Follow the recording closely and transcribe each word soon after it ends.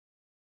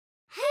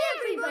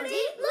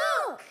everybody,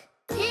 look!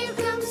 Here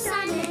comes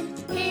Simon,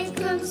 here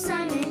comes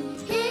Simon,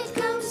 here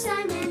comes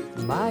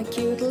Simon. My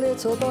cute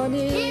little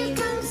bunny. Here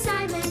comes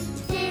Simon,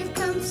 here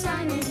comes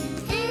Simon,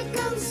 here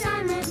comes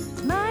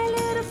Simon. My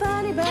little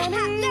funny bunny.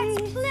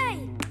 Let's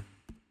play!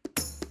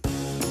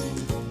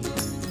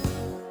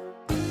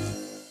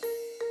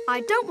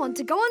 I don't want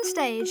to go on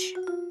stage.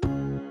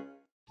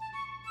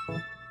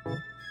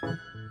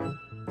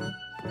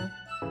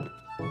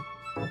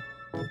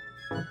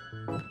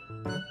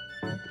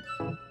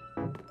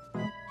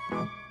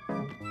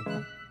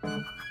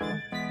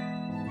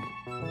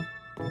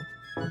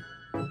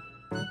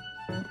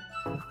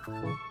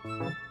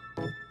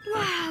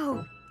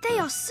 Wow, they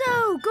are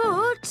so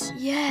good.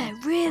 Yeah,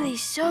 really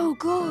so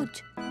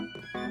good.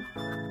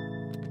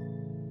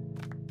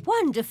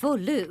 Wonderful,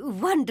 Lou.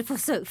 Wonderful,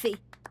 Sophie.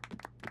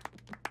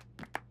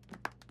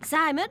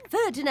 Simon,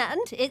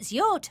 Ferdinand, it's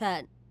your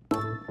turn.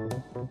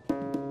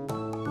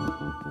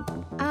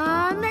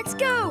 Let's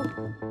go.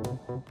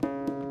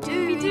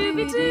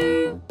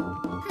 Dooby-dooby-doo.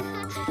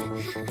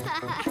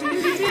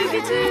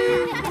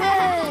 Dooby-dooby-doo.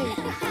 Hey.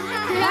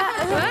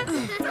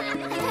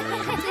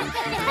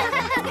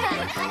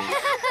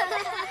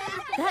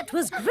 That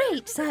was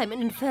great,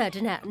 Simon and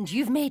Ferdinand.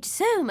 You've made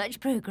so much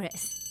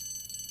progress.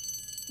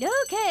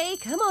 OK,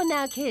 come on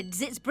now,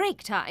 kids. It's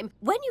break time.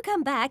 When you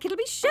come back, it'll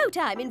be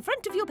showtime in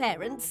front of your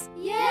parents.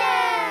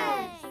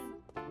 Yay!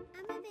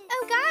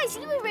 Oh, guys,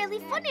 you were really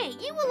funny.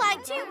 You were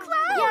like two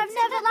clowns. Yeah, I've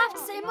never laughed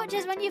so much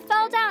as when you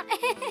fell down.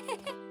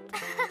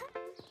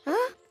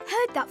 Huh?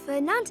 Heard that,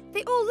 Ferdinand?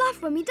 They all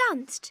laughed when we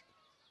danced.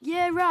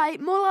 Yeah, right.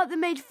 More like they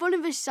made fun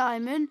of us,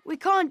 Simon. We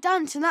can't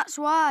dance and that's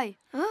why.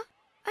 Huh?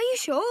 Are you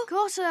sure? Of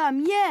course I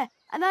am, yeah.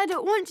 And I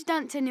don't want to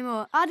dance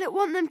anymore. I don't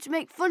want them to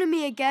make fun of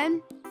me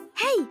again.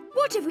 Hey,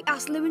 what if we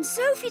asked Lou and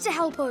Sophie to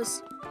help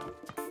us?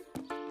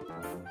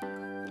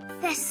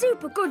 They're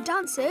super good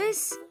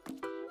dancers.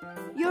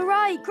 You're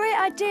right. Great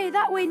idea.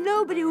 That way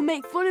nobody will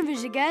make fun of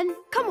us again.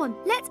 Come on,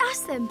 let's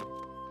ask them.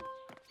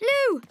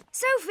 Lou,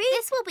 Sophie.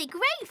 This will be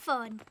great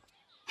fun.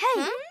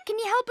 Hey, can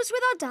you help us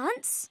with our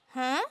dance?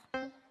 Huh?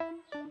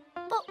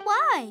 But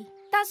why?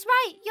 That's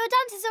right. Your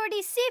dance is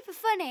already super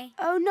funny.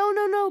 Oh,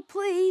 no,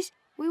 please.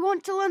 We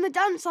want to learn the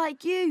dance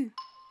like you.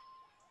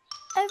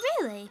 Oh,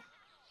 really?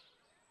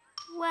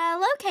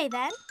 Well, OK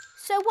then.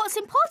 So what's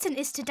important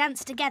is to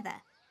dance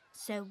together.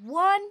 So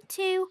 1,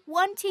 2,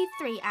 1, 2,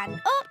 3, and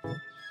up,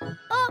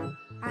 up,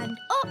 and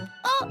up,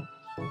 up.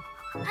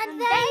 And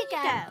there you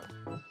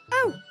go.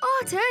 Oh,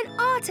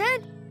 our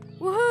turn.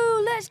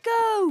 Woohoo, let's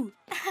go.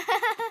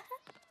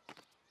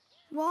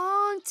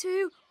 1,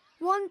 2,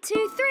 1,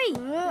 2, 3.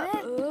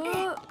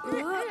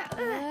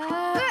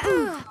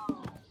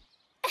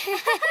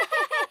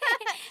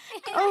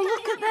 Oh,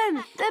 look at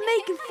them. They're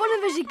making fun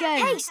of us again.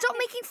 Hey, stop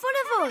making fun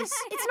of us.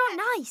 It's not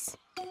nice.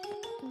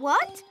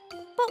 What?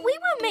 But we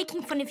weren't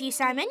making fun of you,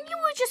 Simon. You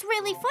were just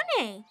really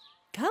funny.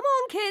 Come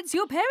on, kids.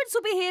 Your parents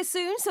will be here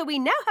soon, so we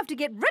now have to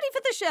get ready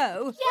for the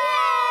show.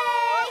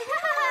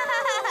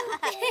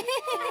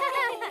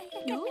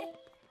 Yay!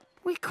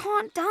 We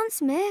can't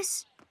dance,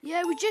 miss.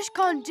 Yeah, we just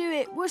can't do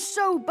it. We're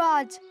so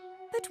bad.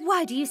 But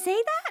why do you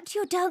say that?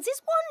 Your dance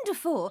is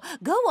wonderful.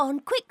 Go on,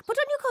 quick, put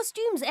on your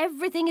costumes.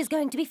 Everything is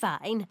going to be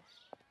fine.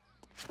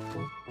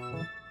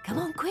 Come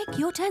on, quick,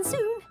 your turn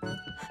soon.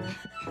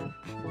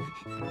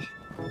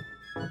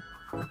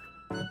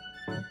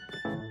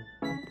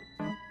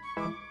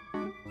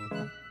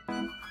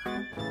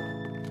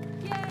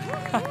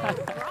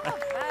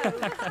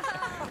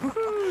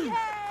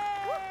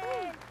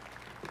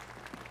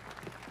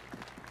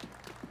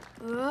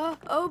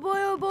 Oh boy.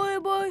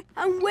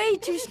 I'm way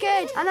too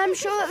scared. And I'm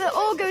sure that they're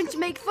all going to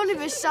make fun of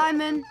us,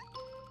 Simon.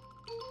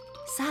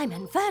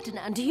 Simon,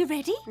 Ferdinand, are you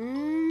ready?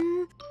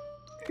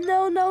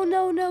 No.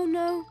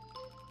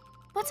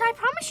 But I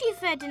promise you,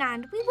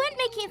 Ferdinand, we weren't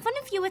making fun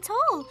of you at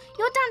all.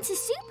 Your dance is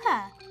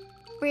super.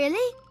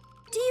 Really?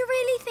 Do you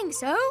really think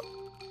so?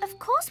 Of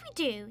course we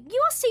do.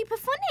 You are super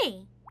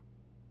funny.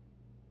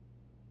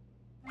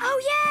 Oh,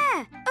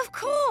 yeah, of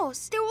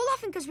course. They were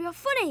laughing because we are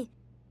funny.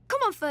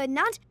 Come on,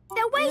 Ferdinand.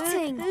 They're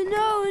waiting. No,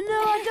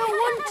 I don't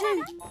want to.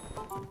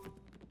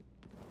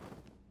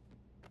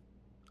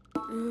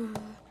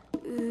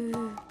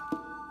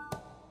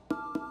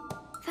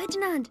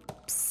 Ferdinand,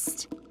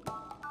 psst.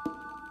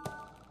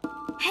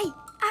 Hey,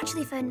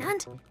 actually,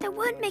 Ferdinand, they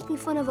weren't making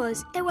fun of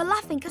us. They were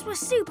laughing because we're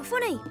super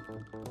funny.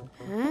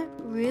 Huh?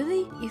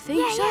 Really? You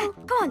think so? Yeah.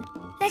 Come on,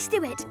 let's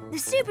do it. The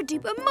super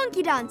duper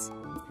monkey dance.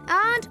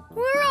 And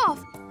we're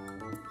off.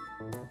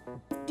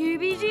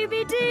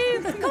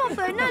 Dooby-dooby-doo. Come on,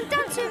 Ferdinand,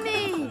 dance with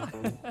me.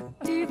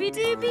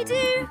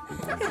 Dooby-dooby-doo.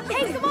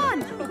 Hey, come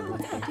on.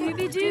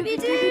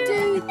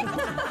 Dooby-dooby-doo.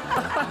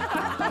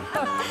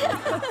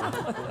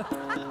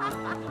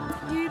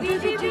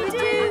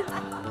 Dooby-dooby-doo.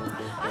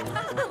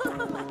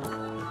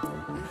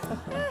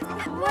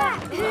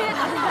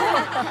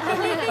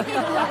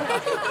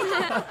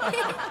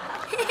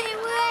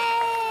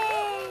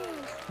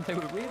 They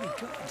were really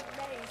good.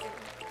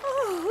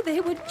 Oh, Oh, they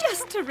were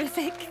just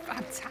terrific.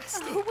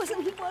 Fantastic. Oh,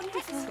 wasn't he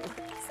wonderful? So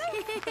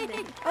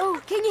funny.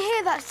 Oh, can you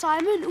hear that,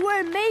 Simon?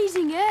 We're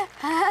amazing, eh?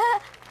 Oh,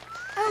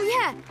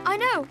 yeah, I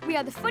know. We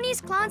are the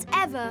funniest clowns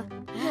ever.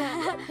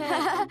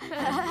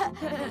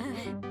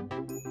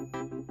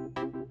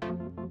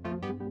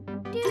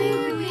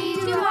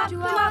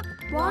 Do-be-do-up-do-up.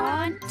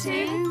 1,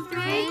 2,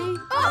 3,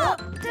 up!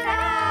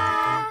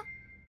 Ta-da!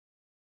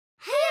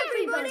 Hey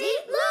everybody,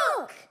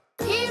 look!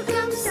 Here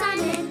comes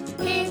Simon,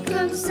 here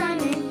comes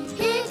Simon,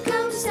 here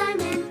comes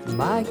Simon.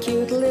 My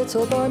cute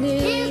little bunny.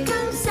 Here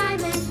comes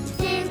Simon,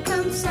 here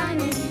comes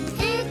Simon,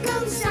 here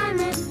comes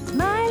Simon.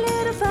 My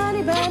little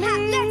funny bunny.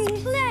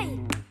 Let's play!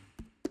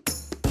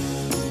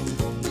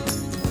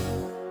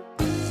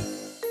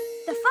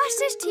 The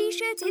fastest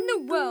T-shirt in the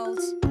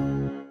world.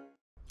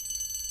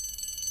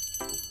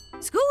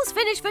 School's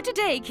finished for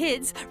today,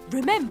 kids.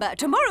 Remember,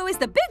 tomorrow is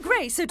the big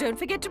race, so don't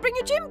forget to bring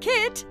your gym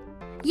kit.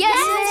 Yes,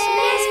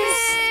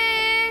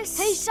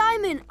 Hey,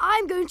 Simon,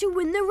 I'm going to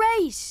win the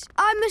race.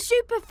 I'm the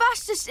super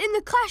fastest in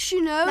the class,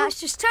 you know. That's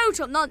just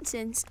total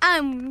nonsense.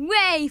 I'm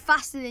way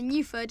faster than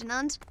you,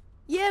 Ferdinand.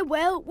 Yeah,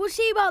 well, we'll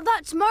see about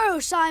that tomorrow,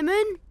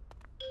 Simon.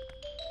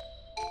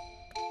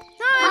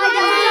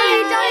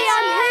 Hi, Daddy,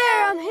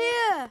 I'm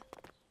here.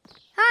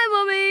 Hi,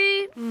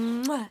 Mummy.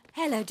 Mwah.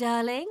 Hello,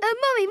 darling.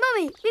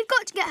 Mummy, we've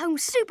got to get home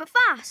super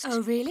fast.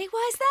 Oh, really?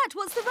 Why's that?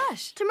 What's the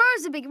rush?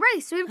 Tomorrow's a big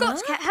race, so we've got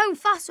to get home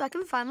fast so I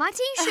can find my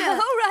T-shirt. All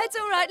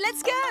right,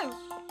 let's go.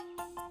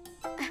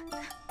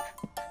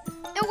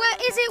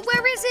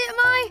 Where is it,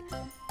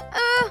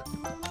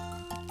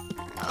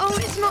 Oh,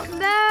 it's not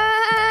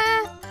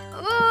there.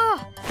 Oh,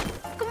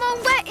 come on,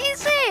 where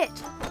is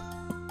it?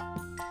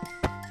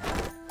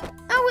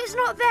 Oh, it's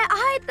not there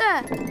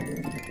either.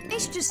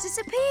 It's just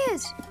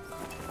disappeared.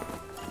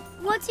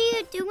 What are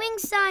you doing,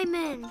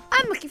 Simon?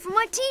 I'm looking for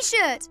my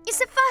T-shirt. It's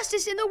the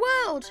fastest in the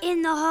world.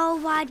 In the whole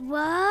wide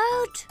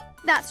world?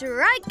 That's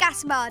right,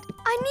 Gaspard.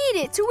 I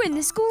need it to win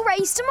the school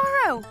race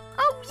tomorrow.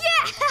 Oh,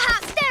 yeah!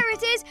 There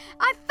it is.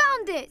 I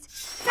found it.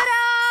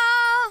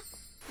 Ta-da!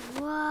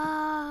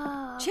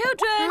 Whoa.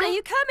 Children, are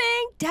you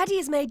coming? Daddy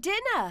has made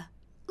dinner.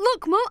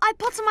 Look, Mum, I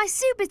put on my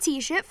super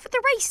T-shirt for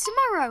the race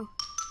tomorrow.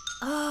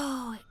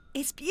 Oh,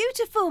 it's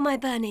beautiful, my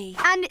bunny.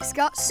 And it's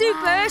got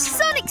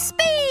supersonic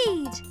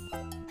speed.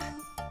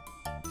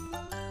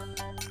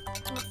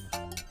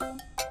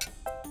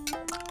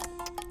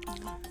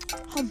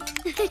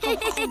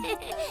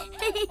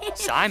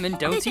 Simon,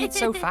 don't eat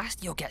so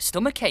fast. You'll get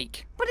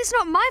stomachache. But it's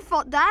not my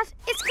fault, Dad.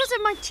 It's because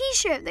of my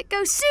T-shirt that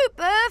goes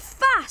super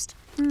fast.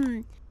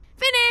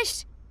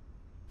 Finished.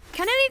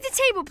 Can I leave the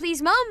table,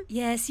 please, Mum?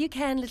 Yes, you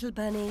can, little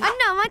bunny. And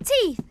now my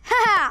teeth.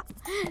 Ha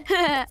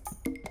ha.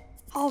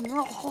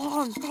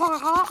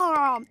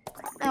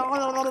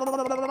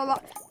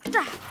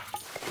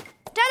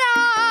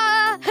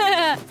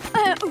 Ta-da!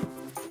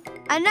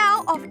 And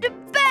now off to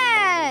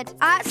bed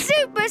at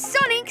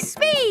supersonic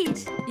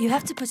speed. You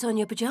have to put on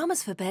your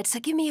pyjamas for bed, so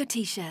give me your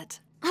T-shirt.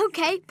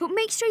 Okay, but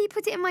make sure you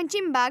put it in my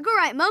gym bag, all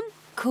right, Mum?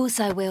 Of course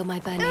I will, my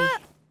bunny.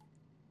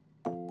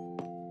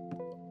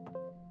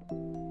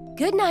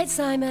 Good night,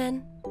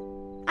 Simon.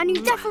 And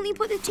you definitely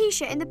put the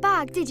T-shirt in the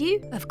bag, did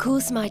you? Of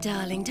course, my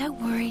darling. Don't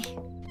worry.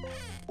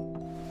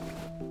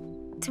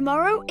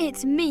 Tomorrow,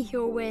 it's me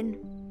who'll win.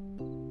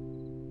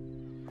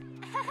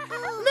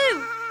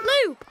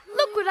 Lou,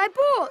 look what I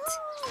bought.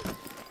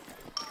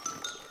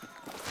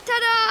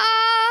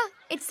 Ta-da!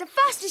 It's the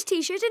fastest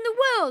T-shirt in the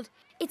world.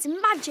 It's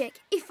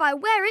magic. If I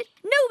wear it,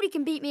 nobody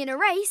can beat me in a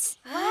race.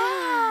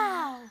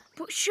 Wow.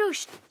 But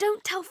shush,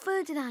 don't tell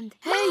Ferdinand.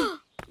 Hey,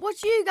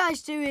 what are you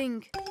guys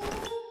doing?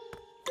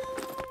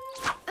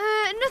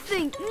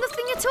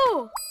 Nothing at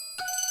all.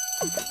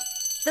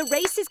 The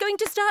race is going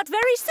to start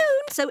very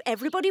soon, so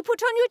everybody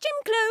put on your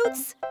gym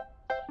clothes.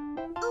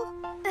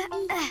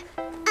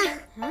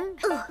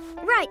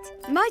 Right,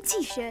 my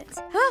T-shirt.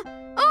 Huh?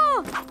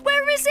 Oh,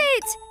 where is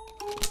it?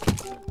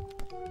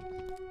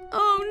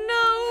 Oh,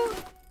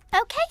 no.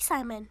 Okay,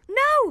 Simon.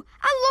 No,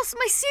 I lost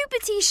my super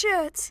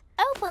T-shirt.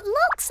 Oh, but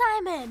look,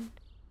 Simon.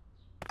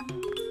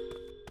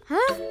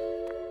 Huh?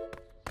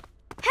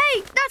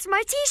 Hey, that's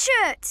my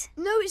T-shirt.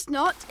 No, it's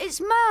not.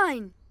 It's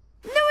mine.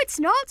 No, it's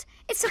not.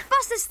 It's the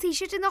fastest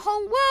T-shirt in the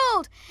whole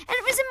world, and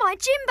it was in my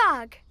gym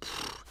bag.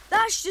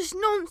 That's just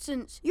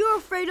nonsense. You're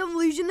afraid of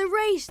losing the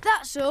race,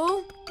 that's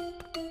all.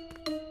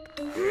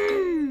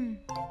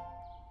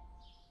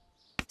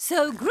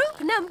 So,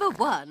 group number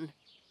 1.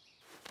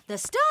 The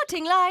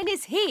starting line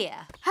is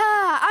here.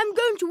 Ha! I'm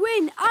going to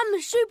win. I'm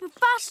the super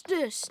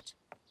fastest.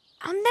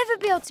 I'll never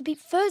be able to beat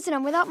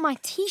Ferdinand without my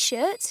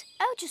T-shirt.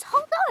 Oh, just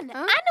hold on.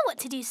 I know what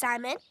to do,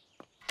 Simon.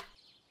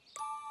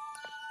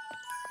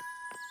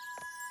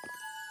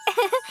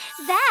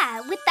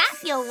 There, with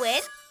that you'll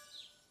win.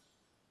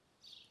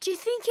 Do you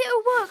think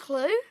it'll work,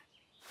 Lou?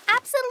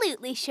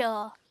 Absolutely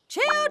sure.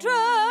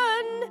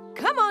 Children!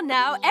 Come on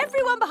now,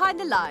 everyone behind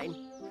the line.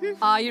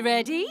 Are you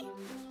ready?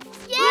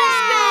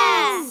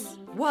 Yes!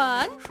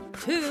 1,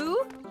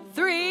 2,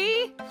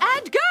 3,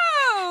 and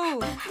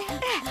go!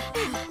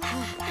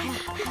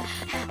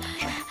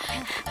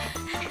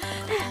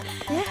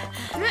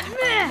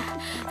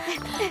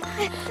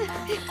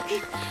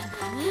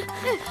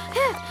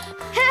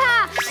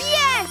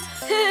 Yes!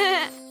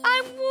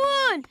 I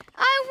won!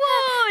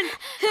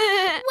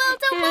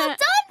 Well done,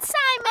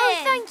 Simon!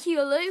 Oh, thank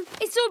you, Lou.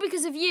 It's all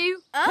because of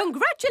you.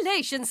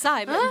 Congratulations,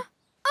 Simon. Oh,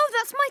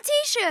 that's my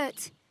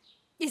T-shirt.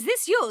 Is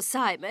this yours,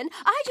 Simon?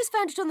 I just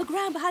found it on the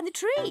ground behind the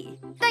tree.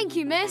 Thank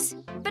you, miss.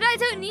 But I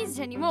don't need it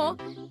anymore,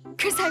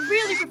 because I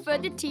really prefer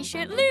the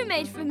T-shirt Lou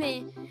made for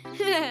me.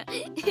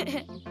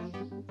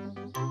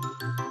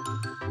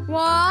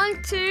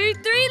 1, 2,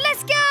 3,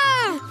 let's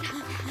go!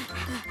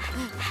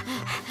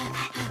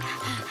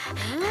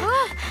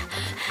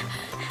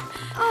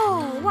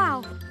 Oh,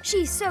 wow.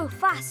 She's so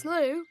fast,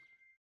 Lou.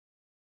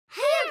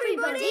 Hey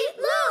everybody,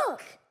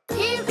 look!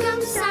 Here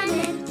comes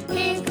Simon,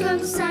 here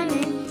comes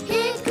Simon,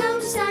 here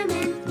comes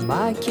Simon.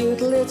 My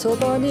cute little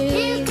bunny.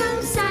 Here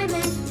comes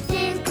Simon,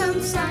 here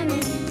comes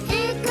Simon,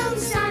 here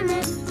comes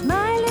Simon.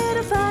 My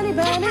little funny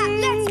bunny.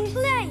 Let's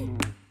play!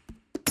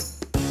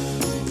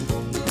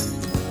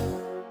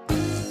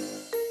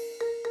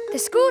 The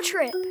school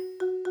trip.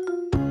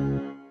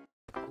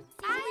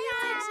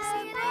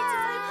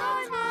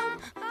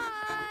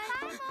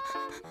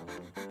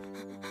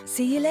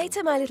 See you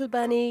later, my little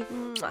bunny.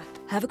 Mwah.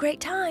 Have a great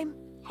time.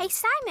 Hey,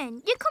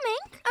 Simon, you coming?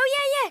 Oh,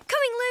 yeah,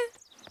 coming, Lou.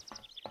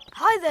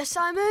 Hi there,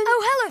 Simon.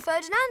 Oh, hello,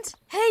 Ferdinand.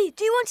 Hey,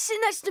 do you want to sit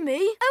next to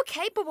me?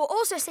 Okay, but we're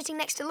also sitting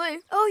next to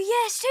Lou. Oh,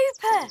 yeah,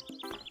 super.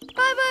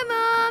 Bye-bye,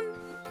 Mum.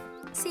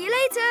 See you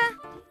later.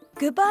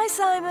 Goodbye,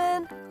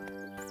 Simon.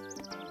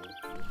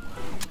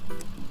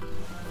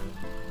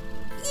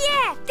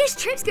 Yeah, this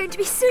trip's going to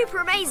be super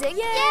amazing.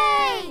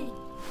 Yay!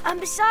 And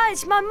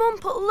besides, my mum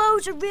put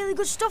loads of really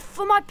good stuff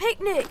for my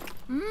picnic.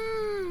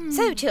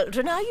 So,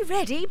 children, are you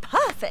ready?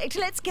 Perfect.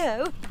 Let's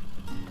go.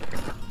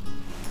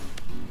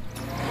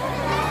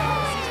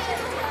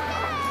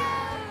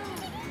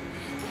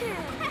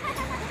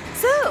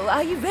 So,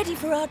 are you ready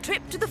for our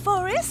trip to the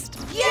forest?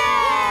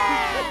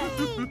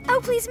 Oh,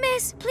 please,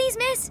 miss. Please,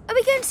 miss. Are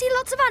we going to see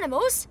lots of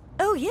animals?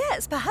 Oh,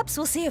 yes. Perhaps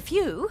we'll see a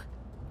few.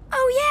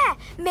 Oh, yeah.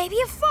 Maybe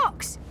a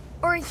fox.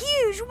 Or a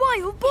huge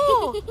wild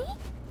boar.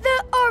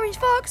 The orange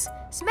fox,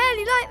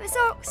 smelly like the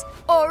socks.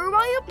 Or a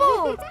wild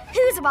boar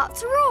who's about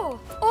to roar.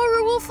 Or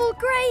a wolf all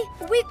grey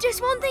with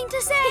just one thing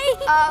to say.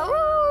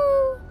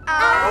 Ow!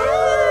 Ow!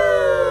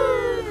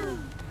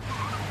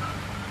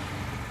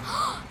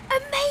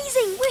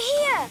 Amazing! We're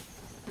here!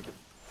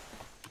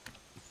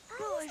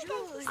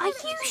 Are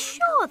you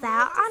sure there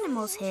are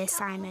animals here,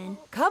 Simon?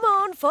 Come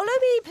on, follow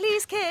me,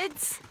 please,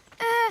 kids.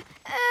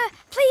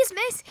 Please,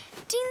 miss,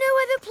 do you know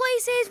where the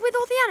place is with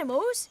all the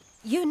animals?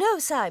 You know,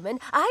 Simon,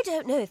 I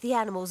don't know if the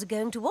animals are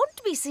going to want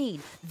to be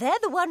seen. They're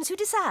the ones who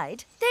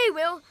decide. They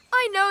will.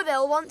 I know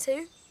they'll want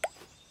to.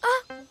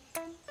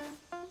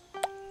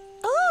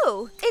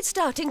 Oh, it's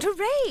starting to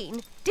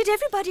rain. Did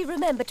everybody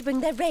remember to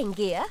bring their rain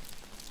gear?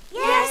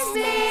 Yes,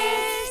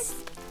 miss!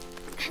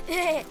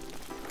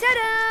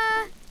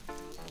 Ta-da!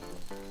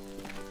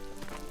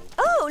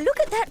 Oh, look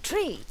at that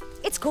tree.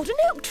 It's called an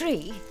oak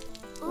tree.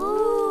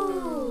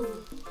 Ooh.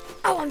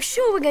 Oh, I'm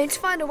sure we're going to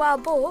find a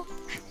wild boar.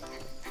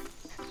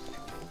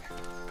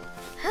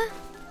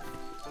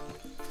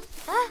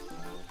 Huh?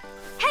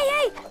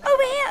 Hey,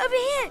 over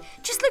here.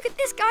 Just look at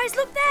this, guys,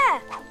 look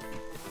there.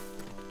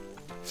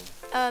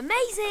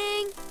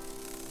 Amazing.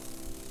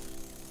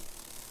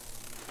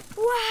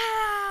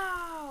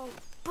 Wow.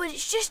 But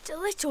it's just a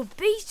little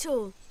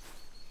beetle.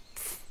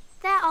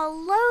 There are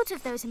loads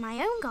of those in my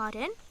own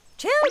garden.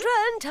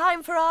 Children,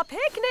 time for our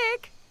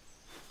picnic.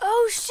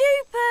 Oh,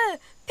 super!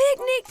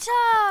 Picnic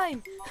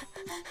time!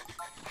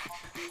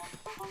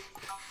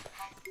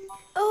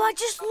 Oh, I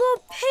just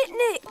love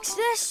picnics.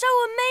 They're so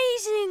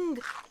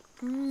amazing.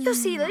 You'll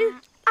see, Lou.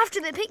 After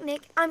the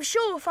picnic, I'm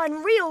sure we'll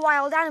find real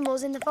wild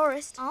animals in the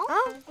forest.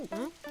 Oh?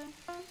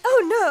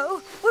 Oh,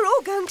 no. We're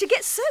all going to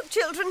get soaked,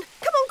 children.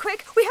 Come on,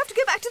 quick. We have to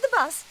go back to the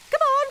bus.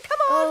 Come on, come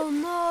on. Oh,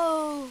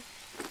 no.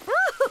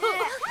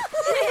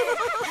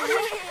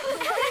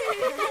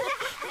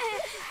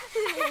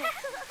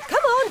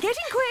 Come on, get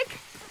in quick.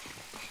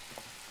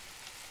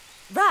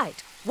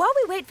 Right. While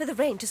we wait for the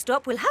rain to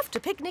stop, we'll have to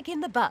picnic in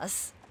the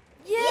bus.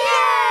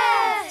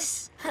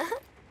 Yes!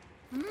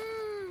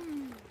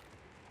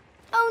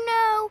 Oh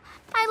no,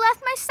 I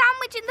left my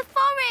sandwich in the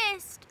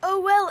forest. Oh,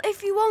 well,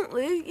 if you want,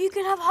 Lou, you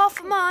can have half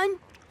of mine.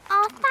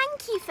 Oh,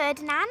 thank you,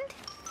 Ferdinand.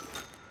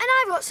 And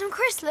I've got some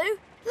crisps, Lou.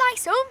 Like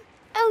some?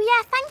 Oh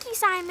yeah, thank you,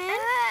 Simon.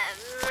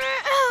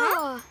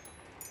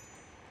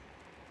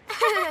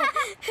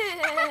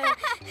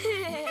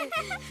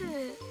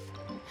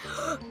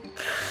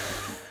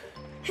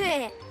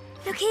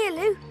 Look here,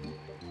 Lou.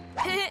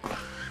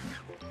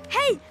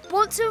 Hey,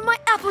 want some of my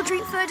apple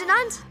drink,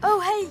 Ferdinand? Oh,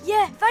 hey,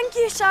 yeah, thank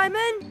you,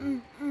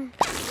 Simon.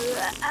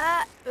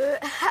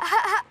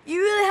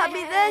 You really had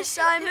me there,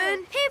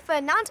 Simon. Here,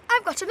 Ferdinand,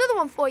 I've got another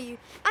one for you.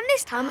 And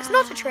this time it's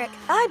not a trick.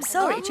 I'm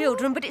sorry,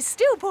 children, but it's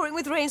still pouring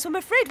with rain, so I'm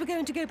afraid we're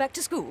going to go back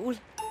to school.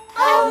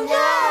 Oh,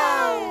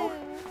 no!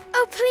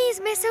 Oh, please,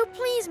 miss. Can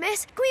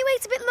we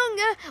wait a bit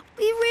longer?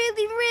 We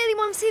really, really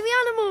want to see the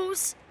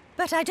animals.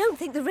 But I don't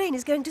think the rain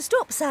is going to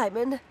stop,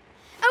 Simon.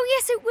 Oh,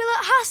 yes, it will.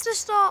 It has to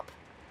stop.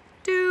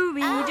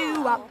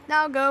 Do-wee-do-wop,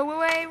 now go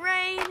away,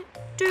 rain.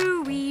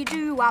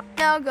 Do-wee-do-wop,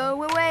 now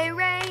go away,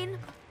 rain.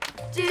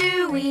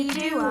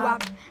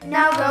 Do-wee-do-wop,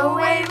 now go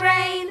away,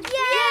 rain.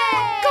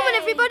 Yay! Come on,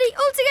 everybody,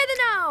 all together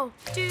now.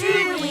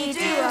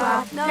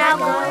 Do-wee-do-wop, now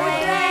go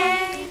away,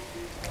 rain.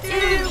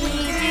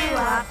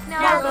 Do-wee-do-wop,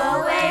 now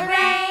go away,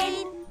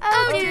 rain.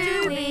 Oh,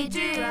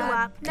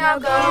 do-wee-do-wop, now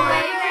go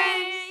away,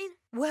 rain.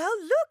 Well,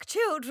 look,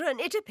 children,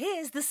 it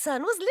appears the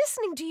sun was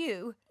listening to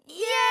you. Yay!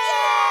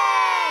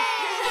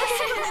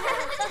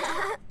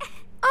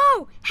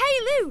 Oh,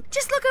 hey, Lou,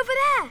 just look over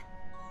there.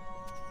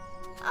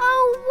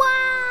 Oh,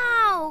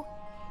 wow!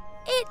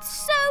 It's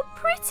so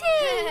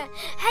pretty!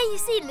 Hey, you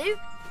see, Lou,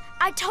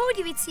 I told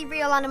you we'd see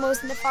real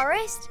animals in the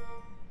forest.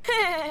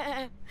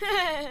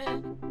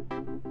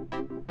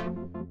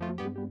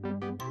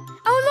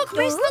 Oh, look,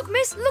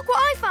 miss, look what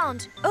I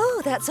found.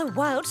 Oh, that's a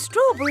wild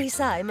strawberry,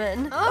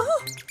 Simon. Oh.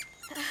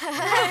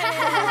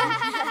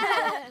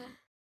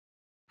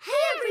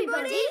 Hey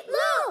everybody,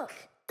 look!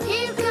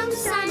 Here comes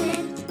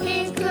Simon,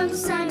 here comes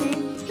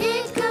Simon,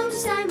 here comes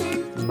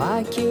Simon.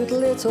 My cute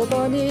little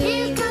bunny.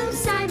 Here comes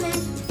Simon,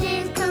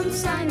 here comes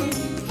Simon,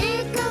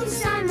 here comes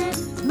Simon.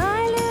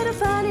 My little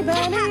funny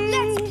bunny.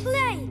 Let's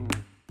play.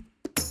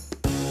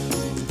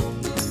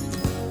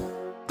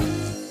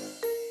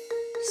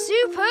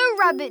 Super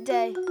Rabbit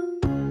Day.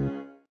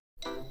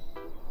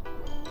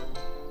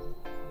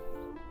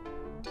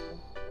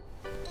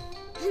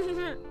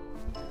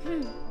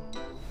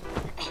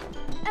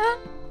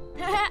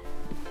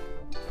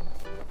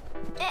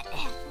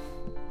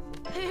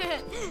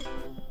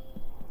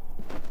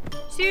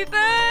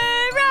 Super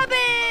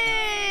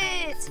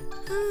Rabbit!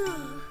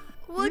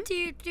 What are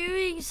you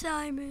doing,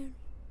 Simon?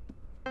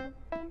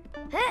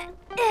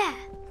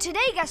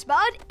 Today,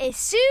 Gaspard, is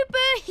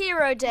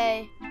Superhero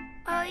Day.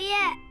 Oh,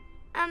 yeah.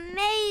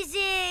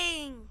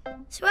 Amazing!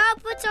 So I'll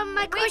put on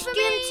my costume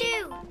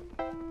too.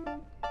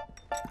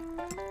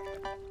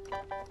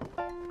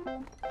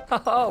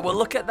 Oh, well,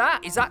 look at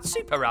that. Is that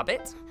Super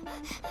Rabbit?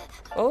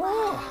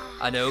 Oh,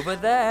 and over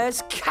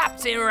there's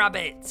Captain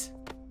Rabbit.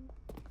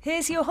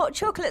 Here's your hot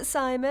chocolate,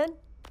 Simon.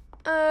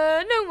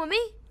 No,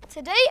 Mummy.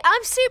 Today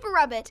I'm Super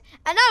Rabbit,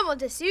 and I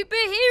want a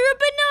superhero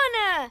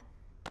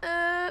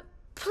banana.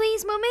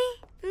 Please,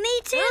 Mummy?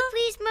 Me too,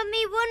 please,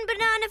 Mummy. One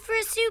banana for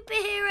a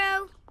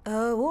superhero.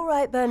 Oh, all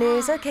right,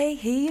 bunnies. OK,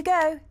 here you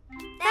go.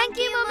 Thank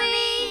you,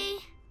 Mummy.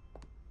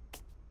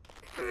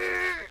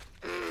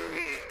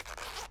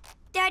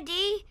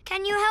 Daddy,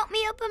 can you help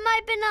me open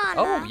my banana?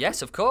 Oh,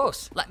 yes, of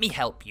course. Let me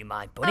help you,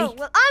 my bunny. Oh,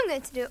 well, I'm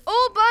going to do it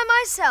all by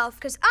myself,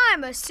 because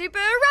I'm a Super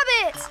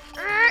Rabbit.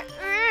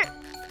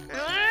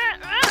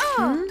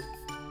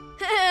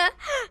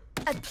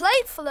 A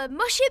plate full of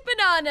mushy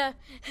banana.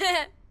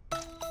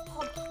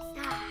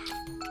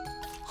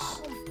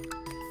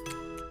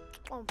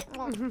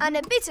 And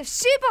a bit of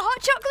super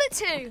hot chocolate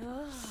too.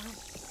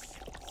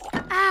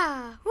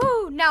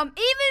 Woo, now I'm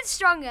even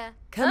stronger.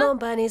 Come on,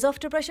 bunnies, off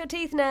to brush your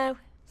teeth now.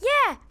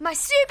 Yeah, my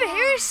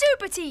superhero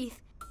super teeth.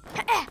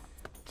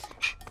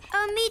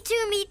 Oh, me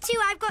too.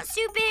 I've got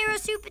superhero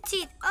super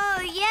teeth.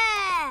 Oh,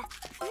 yeah.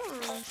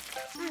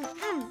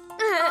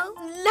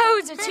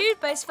 Loads of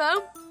toothpaste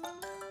foam.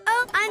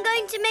 Oh, I'm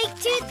going to make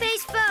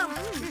toothpaste foam.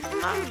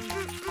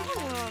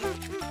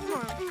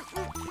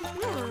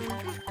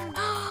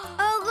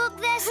 Oh, look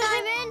there,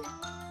 Simon.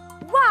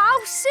 Wow,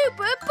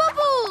 super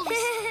bubbles!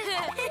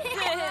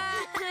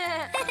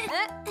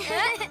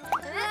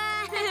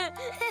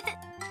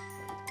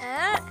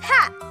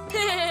 Ha!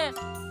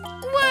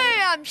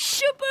 Way, I'm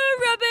Super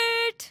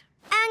Rabbit!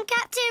 And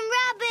Captain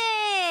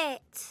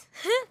Rabbit.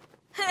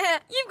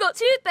 You've got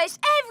toothpaste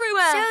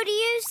everywhere! So do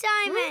you,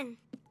 Simon.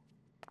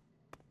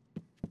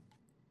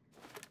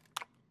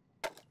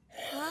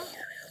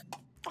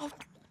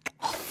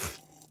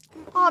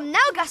 Oh,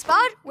 now,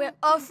 Gaspard, we're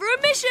off for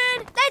a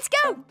mission! Let's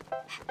go!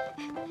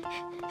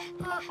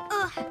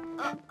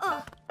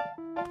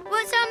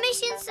 What's our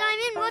mission,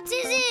 Simon? What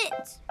is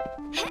it?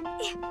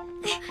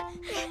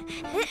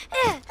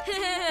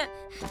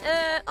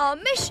 Our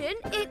mission,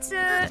 it's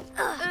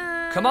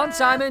Come on,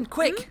 Simon,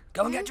 quick.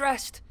 Go and get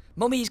dressed.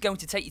 Mummy's going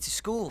to take you to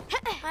school.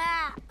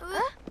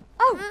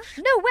 Oh,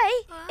 no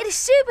way! It is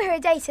Superhero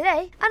Day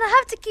today, and I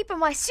have to keep on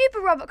my Super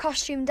Robot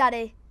costume,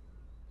 Daddy.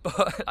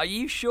 But are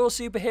you sure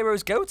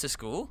superheroes go to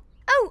school?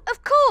 Oh,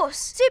 of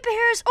course!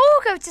 Superheroes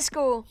all go to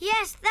school.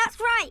 Yes, that's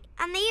right.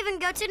 And they even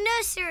go to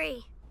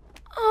nursery.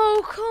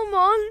 Oh, come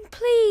on,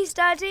 please,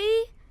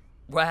 Daddy.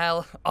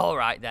 Well, all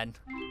right then.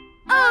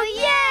 Oh,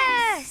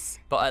 yes!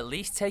 But at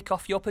least take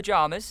off your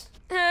pyjamas.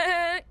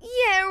 Yeah,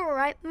 all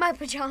right, my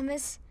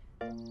pyjamas.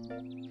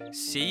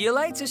 See you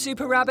later,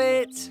 Super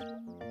Rabbit.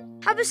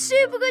 Have a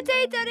super good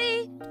day,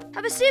 Daddy.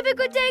 Have a super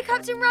good day,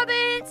 Captain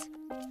Rabbit.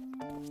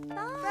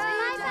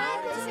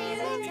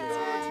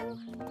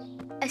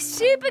 A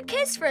super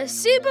kiss for a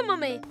super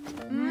mummy.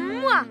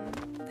 Mwah!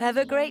 Have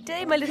a great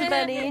day, my little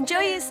bunny.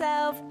 Enjoy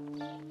yourself.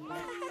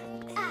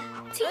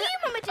 To you,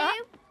 Mama Do.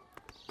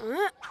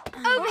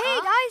 Over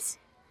here, guys.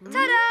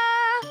 Ta-da!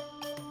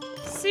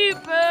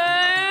 Super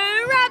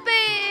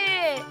Rabbit!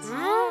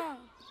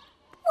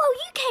 Oh,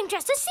 you came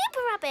dressed as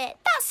Super Rabbit.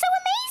 That's so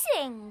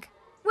amazing.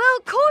 Well,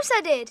 of course I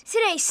did.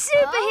 Today's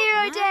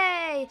Superhero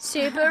Day.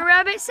 Super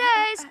Rabbit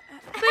says,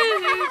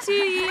 boo to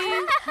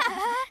you.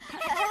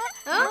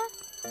 Huh?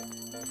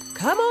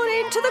 Come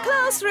on into the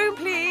classroom,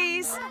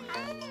 please.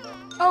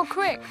 Oh,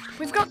 quick.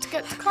 We've got to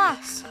get to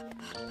class.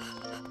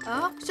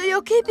 So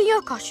you're keeping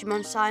your costume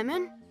on,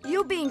 Simon?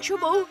 You'll be in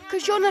trouble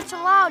because you're not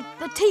allowed.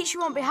 The teacher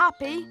won't be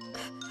happy.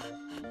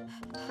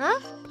 Huh?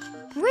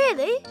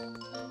 Really?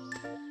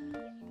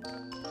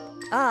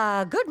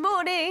 Ah, good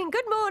morning,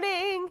 good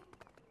morning.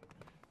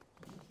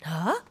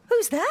 Huh?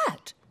 Who's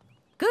that?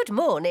 Good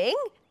morning.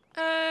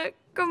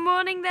 Good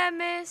morning there,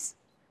 miss.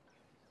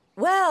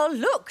 Well,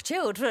 look,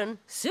 children.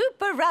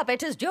 Super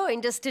Rabbit has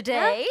joined us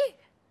today.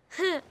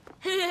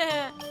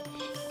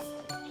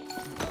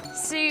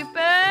 Super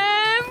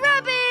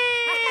Rabbit!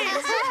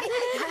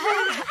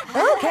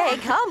 OK,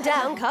 calm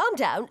down, calm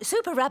down.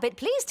 Super Rabbit,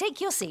 please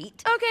take your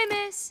seat. OK,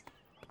 miss.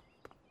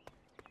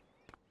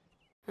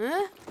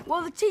 Huh?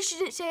 Well, the teacher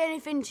didn't say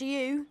anything to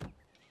you.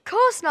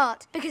 Course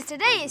not, because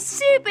today is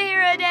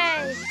Superhero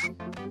Day.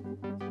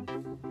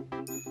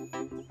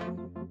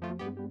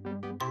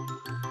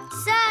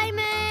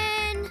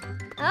 Simon!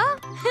 Huh?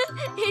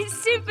 It's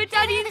Super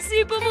Daddy and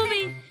Super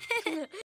Mummy.